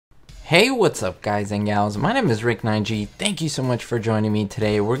Hey, what's up guys and gals? My name is Ricknineg. Thank you so much for joining me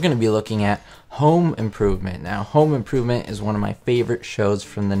today. We're going to be looking at Home Improvement. Now, Home Improvement is one of my favorite shows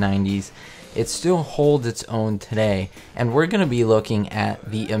from the 90s. It still holds its own today, and we're going to be looking at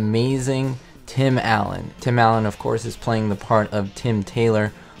the amazing Tim Allen. Tim Allen, of course, is playing the part of Tim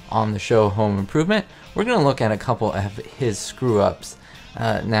Taylor on the show Home Improvement. We're going to look at a couple of his screw-ups.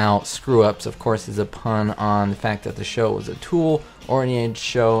 Now, screw-ups, of course, is a pun on the fact that the show was a tool-oriented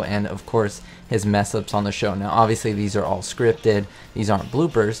show, and of course, his mess-ups on the show. Now, obviously, these are all scripted. These aren't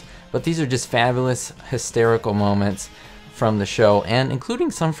bloopers, but these are just fabulous, hysterical moments from the show, and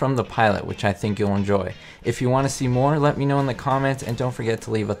including some from the pilot, which I think you'll enjoy. If you want to see more, let me know in the comments, and don't forget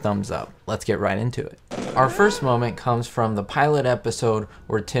to leave a thumbs up. Let's get right into it. Our first moment comes from the pilot episode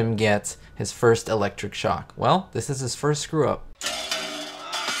where Tim gets his first electric shock. Well, this is his first screw-up.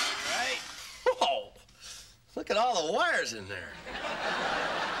 Look at all the wires in there.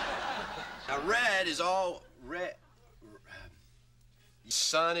 Now, red is all red. The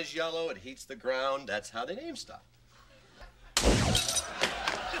sun is yellow, it heats the ground. That's how they name stuff. Is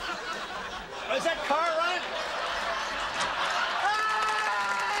that car running? Ah!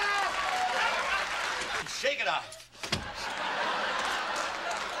 Shake it off.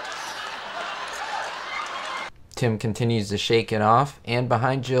 Tim continues to shake it off, and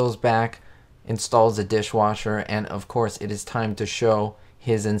behind Jill's back, installs a dishwasher, and of course it is time to show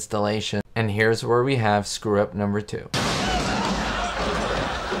his installation. And here's where we have screw up number 2.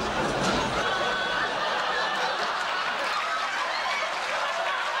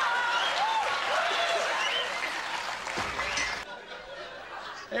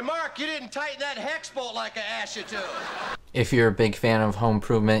 Hey Mark, you didn't tighten that hex bolt like I asked you to. If you're a big fan of Home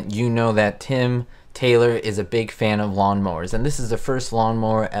Improvement, you know that Tim Taylor is a big fan of lawnmowers, and this is the first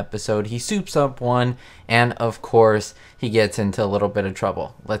lawnmower episode. He soups up one, and of course he gets into a little bit of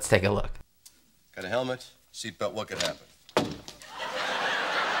trouble. Let's take a look. Got a helmet, seatbelt, what could happen?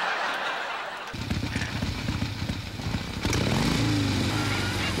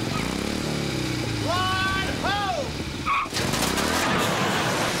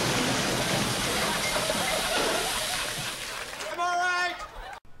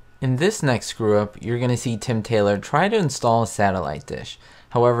 In this next screw up, you're going to see Tim Taylor try to install a satellite dish.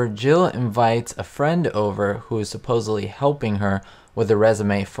 However, Jill invites a friend over who is supposedly helping her with a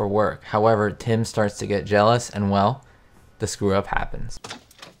resume for work. However, Tim starts to get jealous, and well, the screw up happens.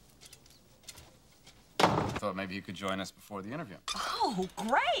 Thought maybe you could join us before the interview. Oh,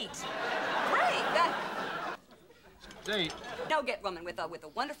 great! Great! Date? No, get woman with a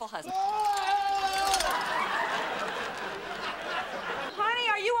wonderful husband. Honey,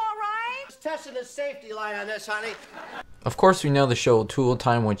 are you all right? Just testing the safety line on this, honey. Of course, we know the show Tool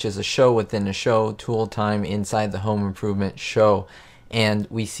Time, which is a show within a show, Tool Time inside the Home Improvement show. And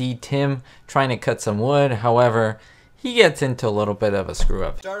we see Tim trying to cut some wood. However, he gets into a little bit of a screw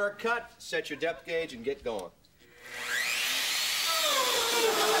up. Start our cut, set your depth gauge, and get going.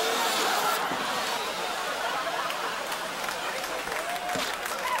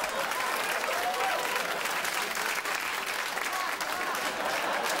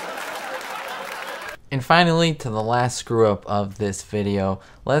 And finally, to the last screw up of this video,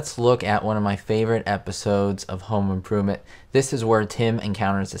 let's look at one of my favorite episodes of Home Improvement. This is where Tim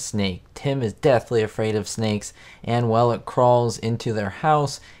encounters a snake. Tim is deathly afraid of snakes, and well, it crawls into their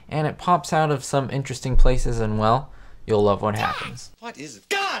house, and it pops out of some interesting places, and well, you'll love what happens. What is it?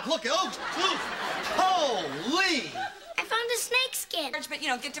 God, look, oh, holy! I found a snake skin. But, you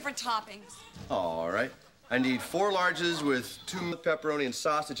know, get different toppings. All right. I need 4 larges with 2 pepperoni and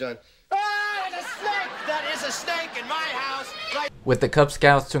sausage on. Ah, there's a snake! That is a snake in my house! Right. With the Cub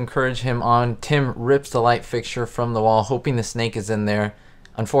Scouts to encourage him on, Tim rips the light fixture from the wall, hoping the snake is in there.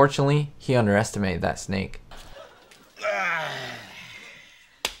 Unfortunately, he underestimated that snake.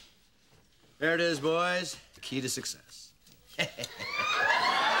 There it is, boys. The key to success.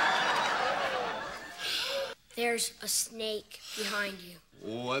 There's a snake behind you.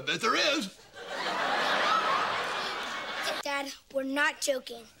 Oh, I bet there is. Dad, we're not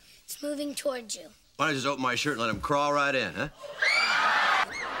joking. It's moving towards you. Why don't I just open my shirt and let him crawl right in, huh?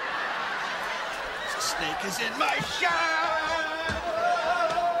 The snake is in my shirt!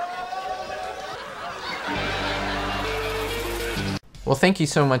 Well, thank you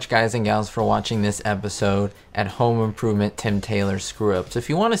so much guys and gals for watching this episode at Home Improvement Tim Taylor Screw Ups. If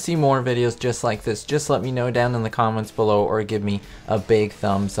you want to see more videos just like this, just let me know down in the comments below or give me a big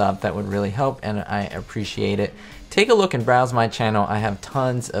thumbs up. That would really help and I appreciate it. Take a look and browse my channel. I have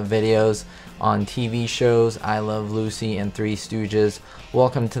tons of videos on TV shows, I Love Lucy and Three Stooges.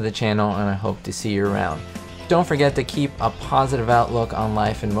 Welcome to the channel and I hope to see you around. Don't forget to keep a positive outlook on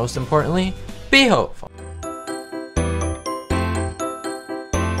life, and most importantly, be hopeful.